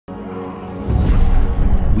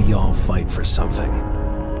We all fight for something.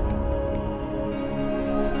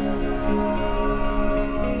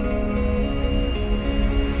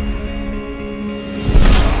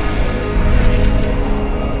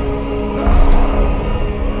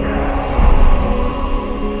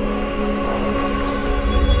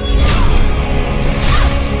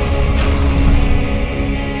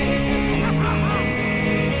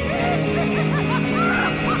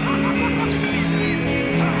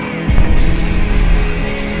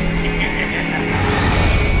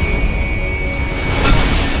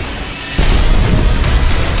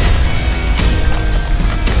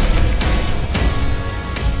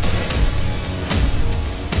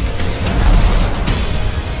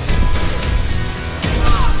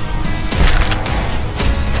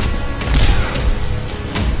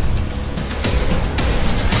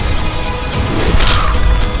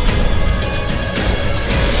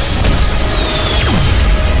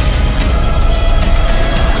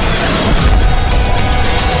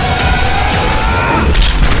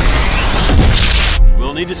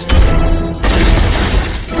 Need to stop.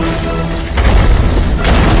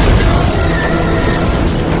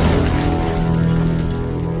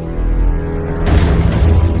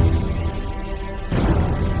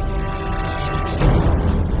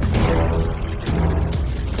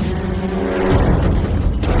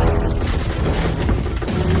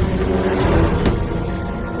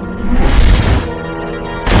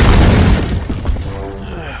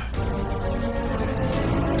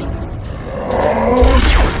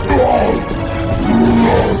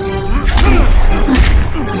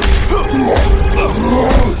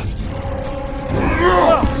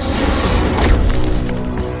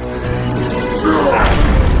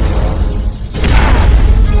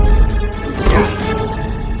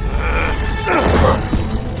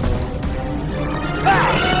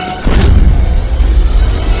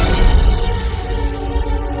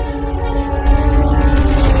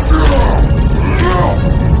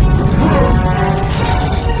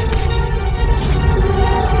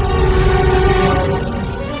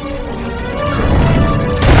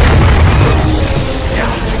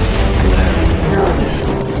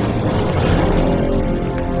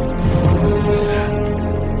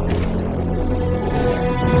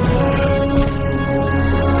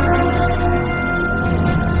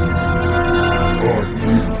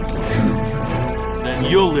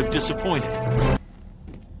 You'll live disappointed.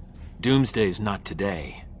 Doomsday's not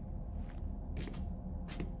today.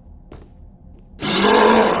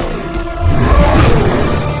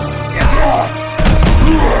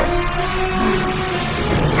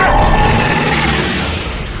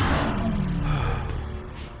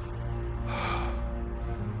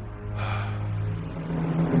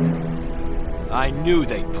 I knew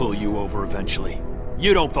they'd pull you over eventually.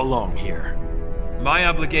 You don't belong here. My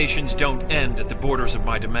obligations don't end at the borders of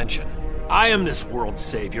my dimension. I am this world's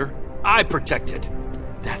savior. I protect it.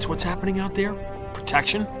 That's what's happening out there?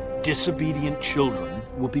 Protection? Disobedient children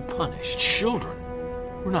will be punished. Children?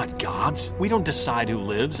 We're not gods. We don't decide who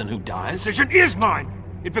lives and who dies. The decision is mine!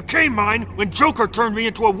 It became mine when Joker turned me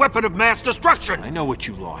into a weapon of mass destruction! I know what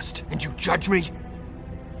you lost. And you judge me?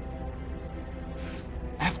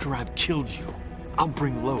 After I've killed you, I'll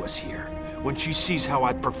bring Lois here. When she sees how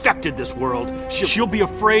I perfected this world, she'll be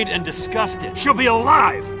afraid and disgusted. She'll be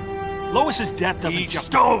alive! Lois's death doesn't He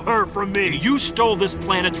stole her from me! You stole this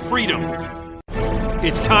planet's freedom!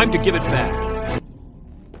 It's time to give it back.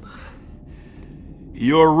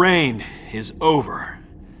 Your reign is over.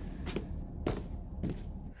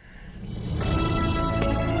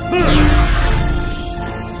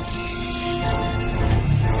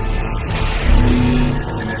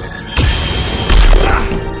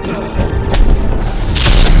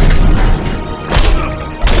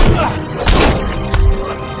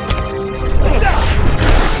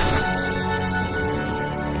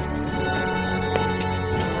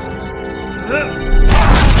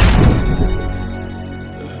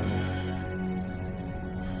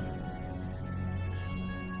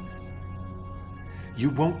 You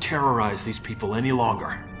won't terrorize these people any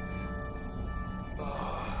longer.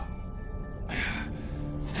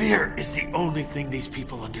 Fear is the only thing these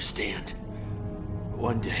people understand.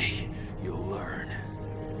 One day, you'll learn.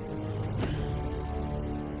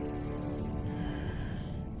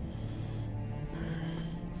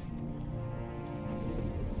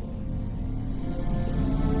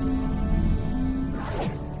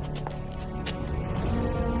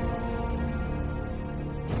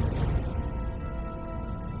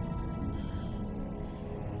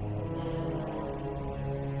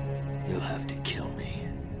 You'll have to kill me.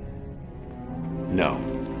 No,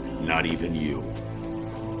 not even you.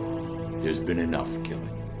 There's been enough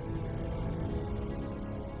killing.